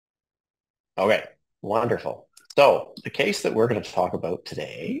Okay, wonderful. So the case that we're going to talk about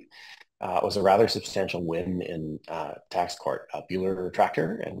today was a rather substantial win in tax court. Buhler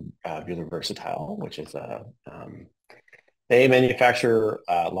Tractor and Buhler Versatile, which is they manufacture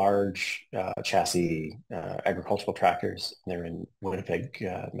large chassis agricultural tractors. They're in Winnipeg,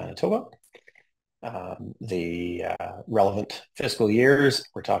 Manitoba. The relevant fiscal years,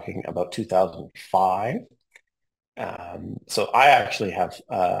 we're talking about 2005. So I actually have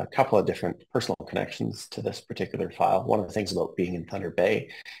a couple of different personal connections to this particular file. One of the things about being in Thunder Bay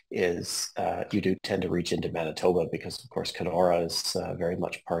is you do tend to reach into Manitoba because, of course, Kenora is very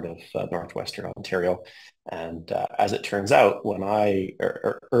much part of northwestern Ontario. And as it turns out, when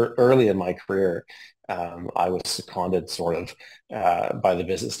early in my career, I was seconded sort of by the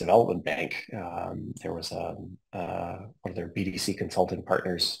Business Development Bank. There was one of their BDC consulting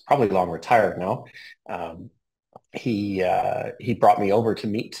partners, probably long retired now. He brought me over to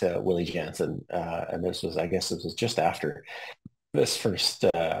meet Willie Jansen, and I guess this was just after this first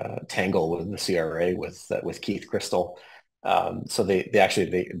tangle with the CRA with Keith Crystal. So the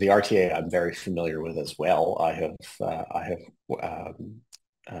RTA I'm very familiar with as well. I have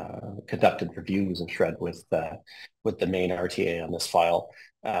conducted reviews and shred with the main RTA on this file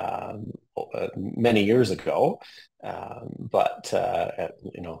many years ago. But I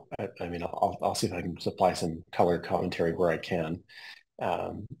mean, I'll see if I can supply some color commentary where I can.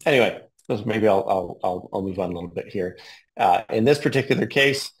 Anyway, maybe I'll move on a little bit here. In this particular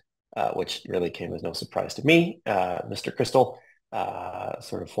case, which really came as no surprise to me, Mr. Crystal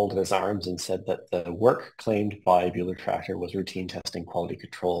sort of folded his arms and said that the work claimed by Buhler Tractor was routine testing, quality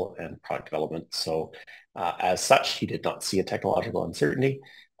control, and product development. So as such, he did not see a technological uncertainty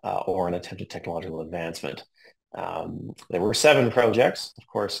or an attempted technological advancement. There were 7 projects. Of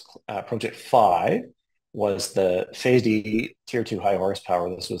course, project 5 was the Phase D Tier 2 high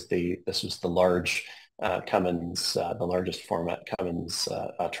horsepower. This was the large Cummins, the largest format Cummins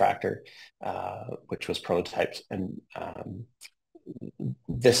tractor, which was prototyped. And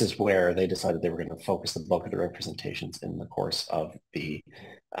this is where they decided they were going to focus the bulk of the representations in the course of the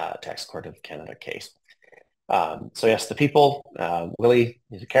Tax Court of Canada case. So yes, the people, Willie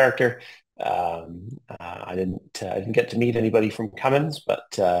is a character. I didn't get to meet anybody from Cummins,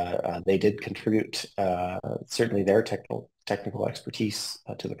 but they did contribute certainly their technical expertise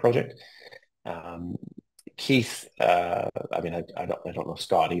to the project. Keith, I mean, I don't know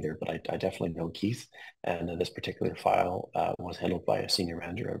Scott either, but I definitely know Keith. And this particular file was handled by a senior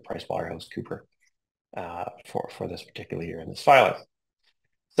manager at PricewaterhouseCoopers for this particular year in this filing.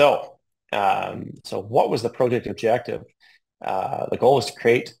 So what was the project objective? The goal was to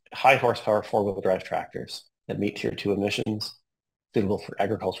create high horsepower 4-wheel drive tractors that meet Tier 2 emissions, suitable for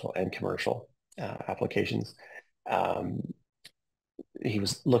agricultural and commercial applications. He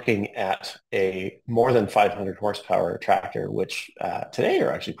was looking at a more than 500 horsepower tractor, which today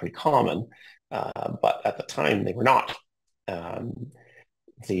are actually pretty common, but at the time they were not. Of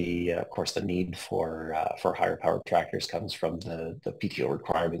course, the need for higher powered tractors comes from the PTO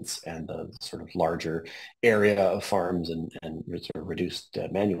requirements and the sort of larger area of farms and sort of reduced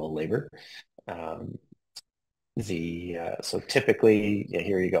manual labor. So typically, yeah,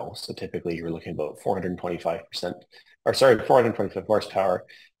 here you go. So typically you're looking about 425 horsepower,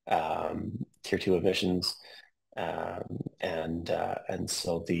 Tier 2 emissions. And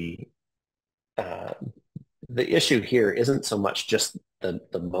so the issue here isn't so much just the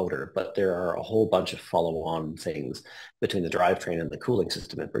motor, but there are a whole bunch of follow-on things between the drivetrain and the cooling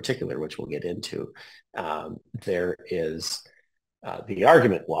system in particular, which we'll get into. There is the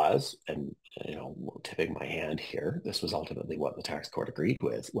argument was, and tipping my hand here, this was ultimately what the tax court agreed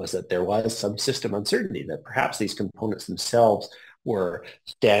with, was that there was some system uncertainty, that perhaps these components themselves were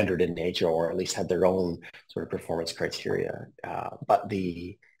standard in nature, or at least had their own sort of performance criteria. But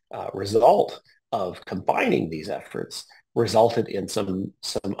the result of combining these efforts resulted in some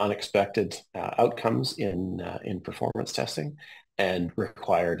unexpected outcomes in performance testing, and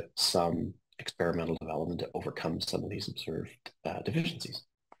required some experimental development to overcome some of these observed deficiencies.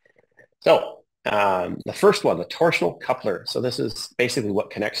 So the first one, the torsional coupler. So this is basically what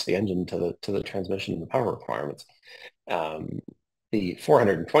connects the engine to the transmission and the power requirements. The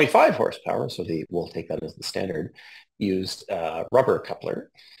 425 horsepower, so we'll take that as the standard, used rubber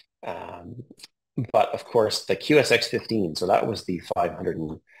coupler. But of course, the QSX-15, so that was the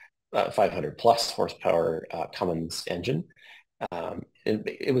 500 plus horsepower Cummins engine.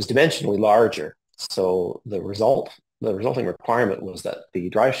 It was dimensionally larger. So the resulting requirement was that the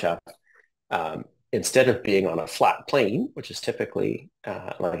drive shaft, instead of being on a flat plane, which is typically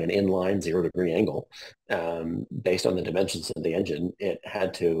like an inline 0-degree angle, based on the dimensions of the engine, it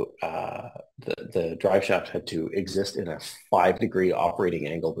had to the drive shaft had to exist in a 5-degree operating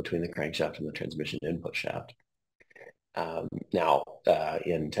angle between the crankshaft and the transmission input shaft. Now,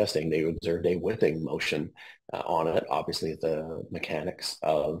 in testing, they observed a whipping motion on it. Obviously, the mechanics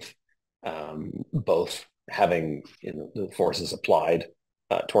of both having the forces applied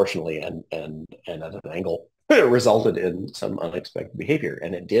torsionally and at an angle resulted in some unexpected behavior.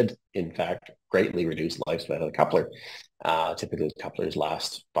 And it did, in fact, greatly reduce the lifespan of the coupler. Typically, the couplers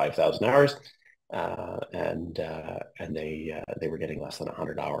last 5,000 hours, and they were getting less than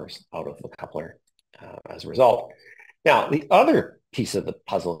 100 hours out of the coupler as a result. Now, the other piece of the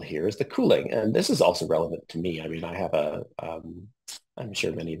puzzle here is the cooling, and this is also relevant to me. I mean, I have I'm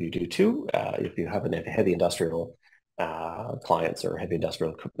sure many of you do too. If you have a heavy industrial clients or heavy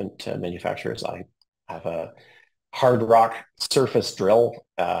industrial equipment manufacturers, I have a hard rock surface drill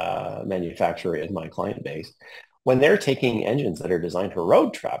manufacturer in my client base. When they're taking engines that are designed for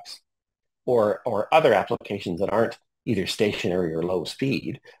road trucks or other applications that aren't either stationary or low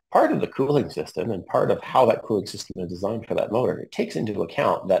speed, part of the cooling system and part of how that cooling system is designed for that motor, it takes into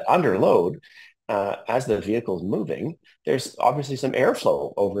account that under load, as the vehicle is moving, there's obviously some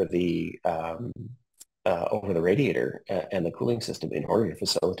airflow over the radiator and the cooling system in order to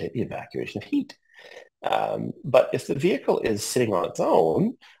facilitate the evacuation of heat. But if the vehicle is sitting on its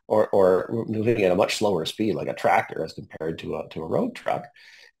own or moving at a much slower speed, like a tractor as compared to a road truck,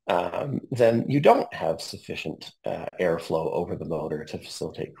 then you don't have sufficient airflow over the motor to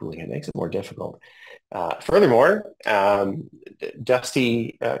facilitate cooling. It makes it more difficult. Furthermore,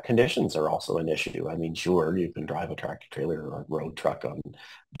 dusty conditions are also an issue. I mean, sure, you can drive a tractor trailer or a road truck on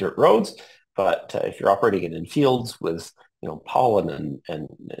dirt roads, but if you're operating it in fields with pollen and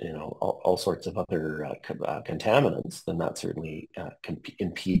all sorts of other contaminants, then that certainly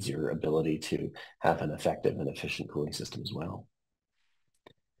impedes your ability to have an effective and efficient cooling system as well.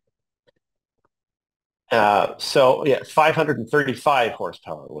 So yeah, 535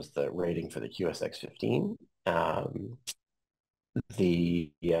 horsepower was the rating for the QSX-15.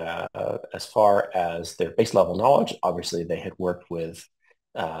 As far as their base level knowledge, obviously they had worked with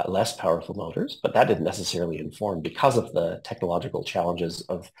less powerful motors, but that didn't necessarily inform because of the technological challenges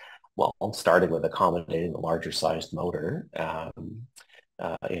of, well, starting with accommodating a larger sized motor.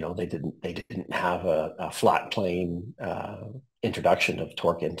 They didn't have a flat plane introduction of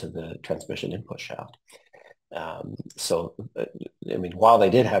torque into the transmission input shaft. I mean, while they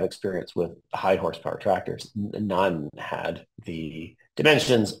did have experience with high horsepower tractors, none had the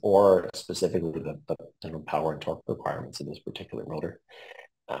dimensions or specifically the power and torque requirements in this particular motor.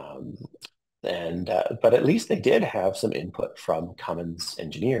 But at least they did have some input from Cummins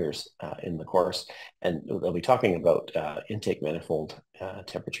engineers in the course, and they'll be talking about intake manifold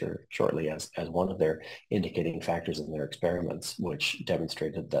temperature shortly as one of their indicating factors in their experiments, which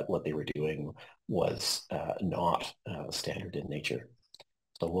demonstrated that what they were doing was not standard in nature.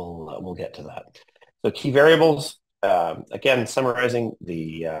 So we'll get to that. So key variables. Again, summarizing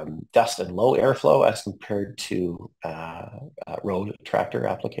the dust and low airflow as compared to road tractor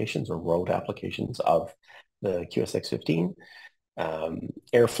applications or road applications of the QSX-15.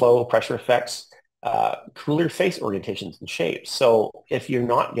 Airflow, pressure effects, cooler face orientations and shapes. So if you're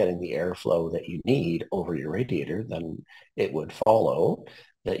not getting the airflow that you need over your radiator, then it would follow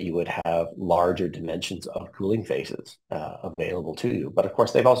that you would have larger dimensions of cooling faces available to you. But of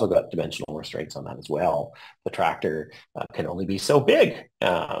course, they've also got dimensional restraints on that as well. The tractor can only be so big.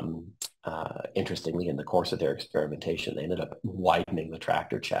 Interestingly, in the course of their experimentation, they ended up widening the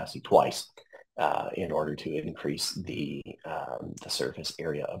tractor chassis twice in order to increase the surface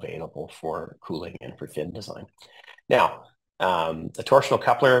area available for cooling and for fin design. Now, the torsional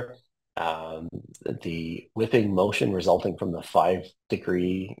coupler, the whipping motion resulting from the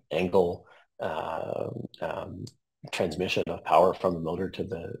 5-degree angle transmission of power from the motor to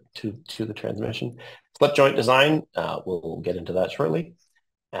the transmission. Slip joint design, we'll get into that shortly,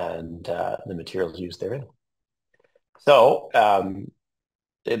 and the materials used therein. So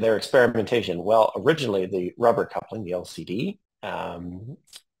their experimentation, well, originally the rubber coupling, the LCD,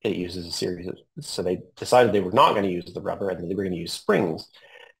 it uses a series of, so they decided they were not going to use the rubber and they were going to use springs,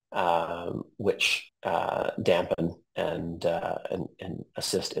 which dampen and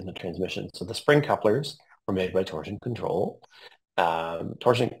assist in the transmission. So the spring couplers were made by Torsion Control.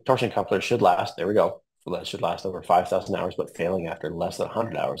 Torsion couplers should last, there we go, so that should last over 5,000 hours, but failing after less than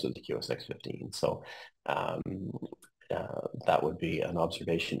 100 hours with the QSX-15. So that would be an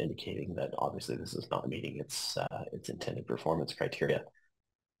observation indicating that obviously this is not meeting its intended performance criteria.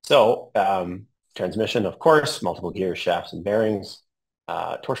 So transmission, of course, multiple gears, shafts, and bearings.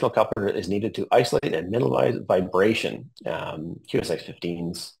 Torsional coupler is needed to isolate and minimize vibration.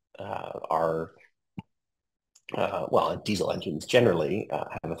 QSX-15's are well, diesel engines generally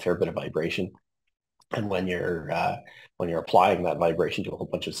have a fair bit of vibration, and when you're applying that vibration to a whole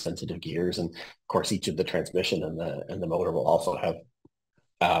bunch of sensitive gears, and of course each of the transmission and the motor will also have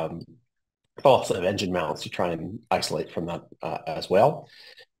engine mounts to try and isolate from that as well.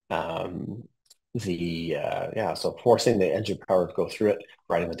 So forcing the engine power to go through it,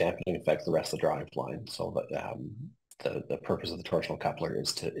 riding the dampening effect the rest of the drive line. So that the purpose of the torsional coupler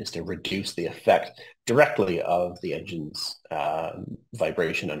is to reduce the effect directly of the engine's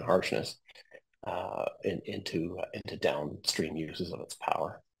vibration and harshness into downstream uses of its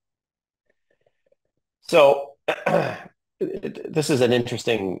power. So this is an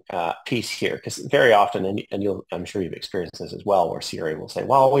interesting piece here, because very often, and I'm sure you've experienced this as well, where CRA will say,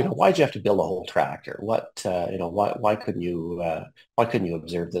 "Well, why'd you have to build a whole tractor? Why couldn't you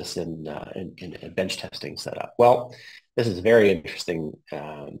observe this in a bench testing setup?" Well, this is a very interesting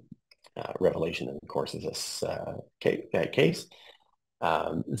revelation in the course of this case.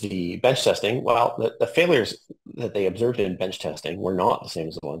 The bench testing, well, the failures that they observed in bench testing were not the same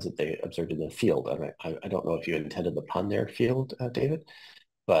as the ones that they observed in the field. I don't know if you intended the pun there, field, David,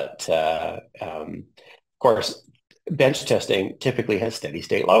 but of course, bench testing typically has steady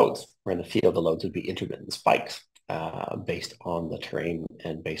state loads, where in the field the loads would be intermittent spikes based on the terrain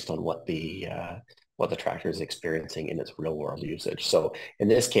and based on what the tractor is experiencing in its real world usage. So in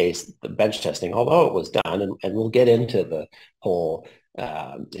this case, the bench testing, although it was done, and we'll get into the whole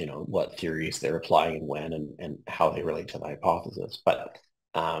what theories they're applying and when and how they relate to the hypothesis. But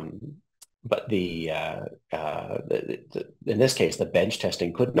in this case, the bench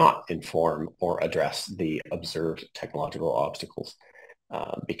testing could not inform or address the observed technological obstacles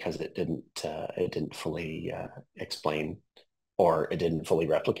because it didn't fully explain, or it didn't fully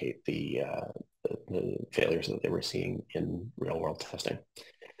replicate the failures that they were seeing in real world testing.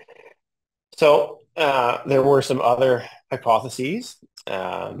 So there were some other hypotheses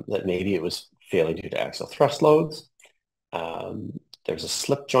that maybe it was failing due to axial thrust loads. There's a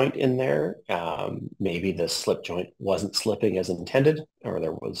slip joint in there. Maybe the slip joint wasn't slipping as intended, or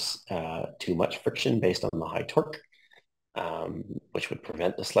there was too much friction based on the high torque, which would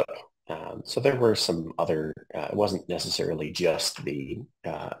prevent the slip. So there were some other, it wasn't necessarily just the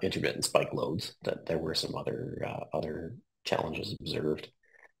intermittent spike loads, that there were some other challenges observed.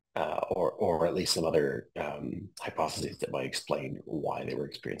 Or at least some other hypotheses that might explain why they were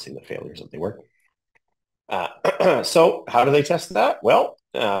experiencing the failures that they were. So how do they test that? Well,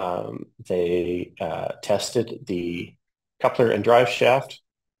 they tested the coupler and drive shaft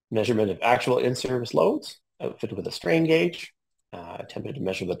measurement of actual in-service loads outfitted with a strain gauge, attempted to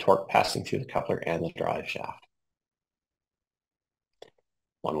measure the torque passing through the coupler and the drive shaft.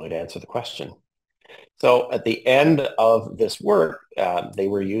 One way to answer the question. So at the end of this work, they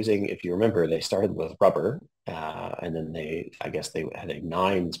were using, if you remember, they started with rubber, and then they had a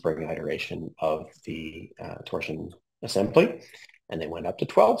 9-spring iteration of the torsion assembly, and they went up to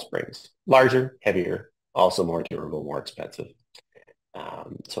 12 springs, larger, heavier, also more durable, more expensive.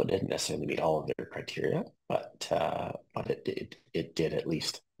 So it didn't necessarily meet all of their criteria, but it did at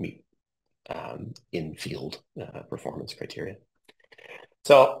least meet in-field performance criteria.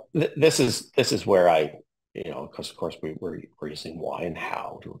 So this is where because of course we're using why and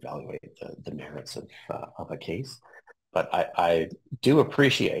how to evaluate the merits of a case. But I do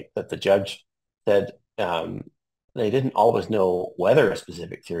appreciate that the judge said they didn't always know whether a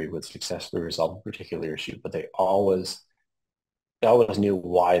specific theory would successfully resolve a particular issue, but they always knew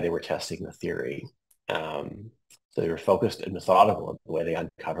why they were testing the theory. So they were focused and methodical in the way they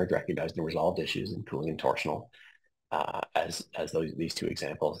uncovered, recognized, and resolved issues in cooling and torsional. As these two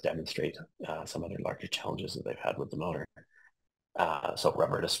examples demonstrate some other larger challenges that they've had with the motor. So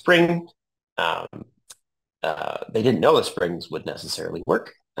rubber to spring, they didn't know the springs would necessarily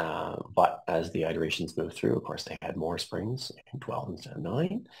work, but as the iterations moved through, of course, they had more springs, 12 instead of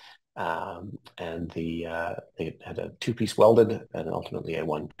 9, and they had a 2-piece welded and ultimately a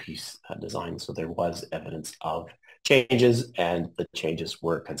 1-piece design. So there was evidence of changes, and the changes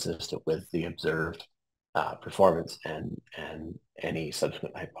were consistent with the observed performance, and any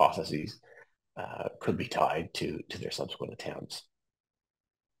subsequent hypotheses could be tied to their subsequent attempts.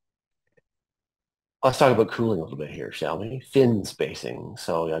 Let's talk about cooling a little bit here, shall we? Fin spacing.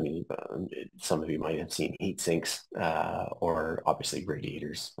 So, I mean, some of you might have seen heat sinks or obviously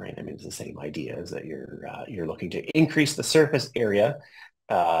radiators, right? I mean, it's the same idea, is that you're looking to increase the surface area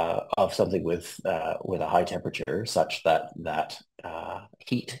of something with a high temperature, such that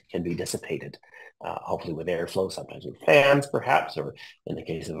heat can be dissipated, hopefully with airflow, sometimes with fans, perhaps, or in the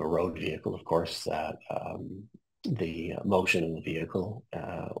case of a road vehicle, of course, the motion of the vehicle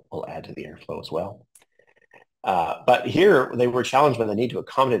will add to the airflow as well. But here they were challenged by the need to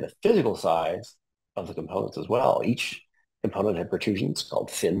accommodate the physical size of the components as well. Each component had protrusions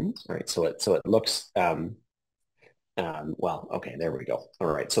called fins, right? So it looks well, okay, there we go. All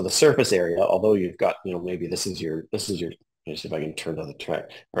right, so the surface area, although you've got, maybe this is your, let me see if I can turn on the track,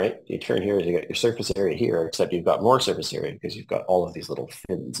 right? You turn here, you got your surface area here, except you've got more surface area because you've got all of these little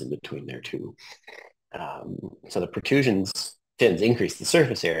fins in between there too. So the protrusions, fins increase the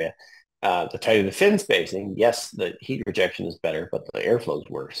surface area. The tighter the fin spacing, yes, the heat rejection is better, but the airflow is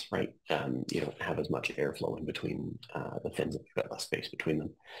worse, right? You don't have as much airflow in between the fins if you've got less space between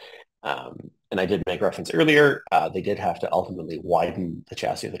them. And I did make reference earlier, they did have to ultimately widen the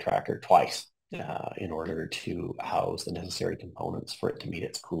chassis of the tractor twice in order to house the necessary components for it to meet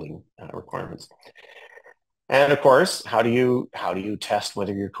its cooling requirements. And of course, how do you test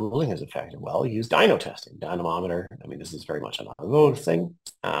whether your cooling is effective? Well, use dyno testing, dynamometer. I mean, this is very much an on-load thing.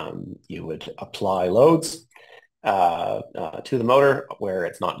 You would apply loads to the motor where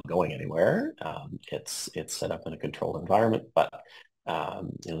it's not going anywhere. It's set up in a controlled environment, but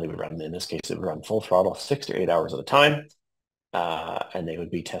they would run, in this case, it would run full throttle 6 to 8 hours at a time. And they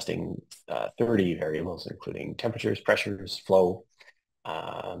would be testing 30 variables, including temperatures, pressures, flow.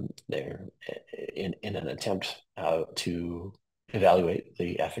 They're in an attempt to evaluate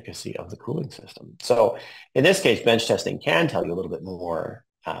the efficacy of the cooling system. So in this case, bench testing can tell you a little bit more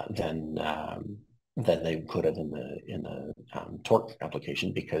than they could have in the torque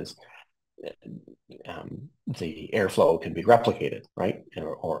application, because the airflow can be replicated, right?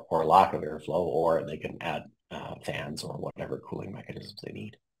 Or lack of airflow, or they can add fans or whatever cooling mechanisms they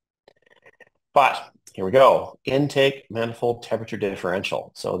need. But here we go, intake manifold temperature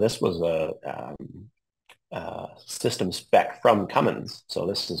differential. So this was a system spec from Cummins. So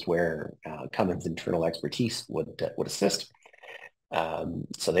this is where Cummins' internal expertise would assist.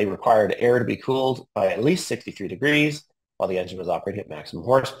 So they required air to be cooled by at least 63 degrees while the engine was operating at maximum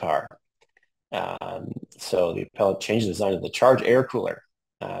horsepower. So the appellant changed the design of the charge air cooler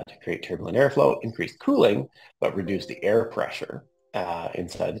to create turbulent airflow, increase cooling, but reduce the air pressure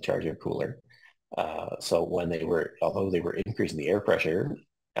inside the charge air cooler. So although they were increasing the air pressure,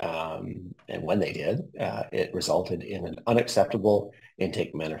 and when they did, it resulted in an unacceptable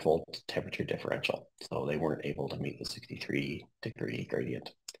intake manifold temperature differential. So they weren't able to meet the 63-degree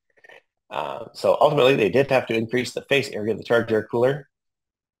gradient. So ultimately, they did have to increase the face area of the charge air cooler,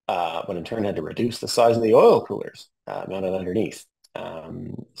 but in turn had to reduce the size of the oil coolers mounted underneath.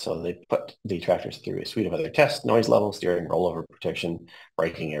 So they put the tractors through a suite of other tests: noise level, steering, rollover protection,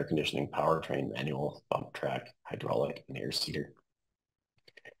 braking, air conditioning, powertrain, manual, bump track, hydraulic, and air seeder.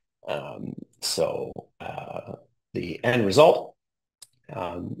 So the end result,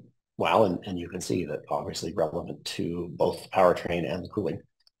 well, and you can see that obviously relevant to both the powertrain and the cooling.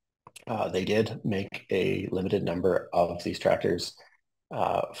 They did make a limited number of these tractors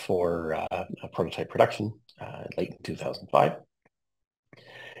for a prototype production late in 2005.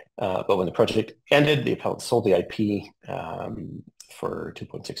 But when the project ended, the appellant sold the IP for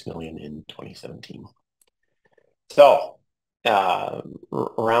 $2.6 million in 2017. So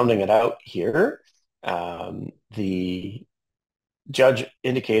rounding it out here, the judge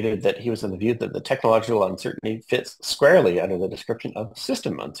indicated that he was of the view that the technological uncertainty fits squarely under the description of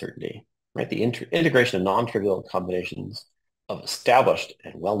system uncertainty, right? The integration of non-trivial combinations of established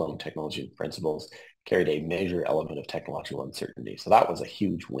and well-known technology principles carried a major element of technological uncertainty. So that was a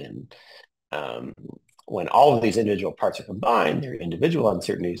huge win. When all of these individual parts are combined, their individual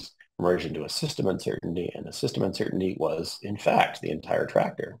uncertainties merged into a system uncertainty, and the system uncertainty was, in fact, the entire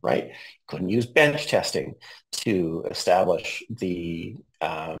tractor, right? You couldn't use bench testing to establish the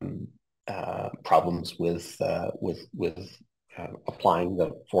problems with applying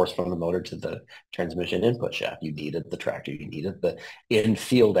the force from the motor to the transmission input shaft. You needed the tractor, you needed the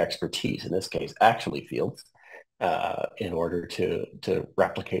in-field expertise, in this case, actually fields, in order to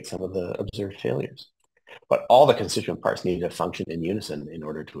replicate some of the observed failures. But all the constituent parts needed to function in unison in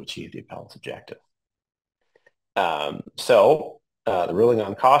order to achieve the appellant's objective. So the ruling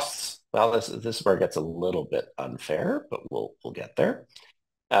on costs, well, this is where it gets a little bit unfair, but we'll get there.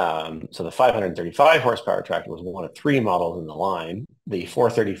 So the 535 horsepower tractor was one of 3 models in the line. The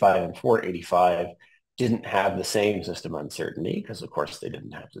 435 and 485 didn't have the same system uncertainty because, of course, they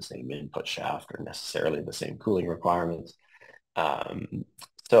didn't have the same input shaft or necessarily the same cooling requirements. The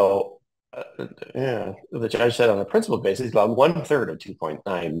judge said on a principal basis, he's allowed 1/3 of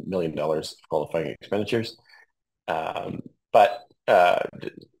 $2.9 million of qualifying expenditures. But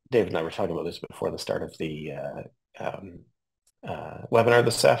David and I were talking about this before the start of the webinar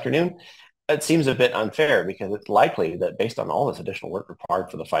this afternoon. it seems a bit unfair because it's likely that based on all this additional work required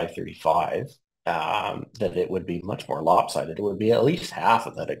for the 535, that it would be much more lopsided. It would be at least half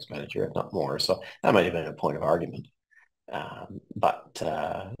of that expenditure, if not more. So that might have been a point of argument. But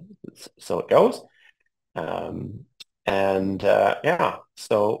so it goes. Yeah,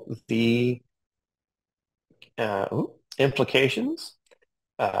 so the implications.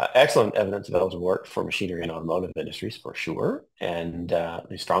 Excellent evidence of eligible work for machinery and automotive industries for sure, and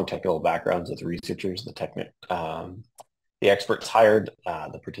the strong technical backgrounds of the researchers, the experts hired,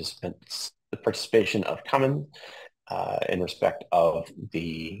 the participation of Cummins in respect of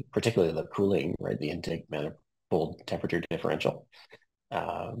particularly the cooling, right, the intake manifold temperature differential.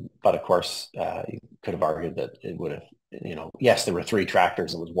 But of course, you could have argued that it would have, yes, there were 3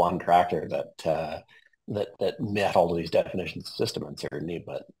 tractors. It was one tractor that met all of these definitions of system uncertainty,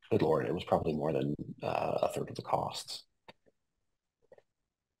 but good Lord, it was probably more than a third of the costs.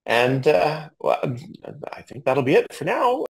 And well, I think that'll be it for now.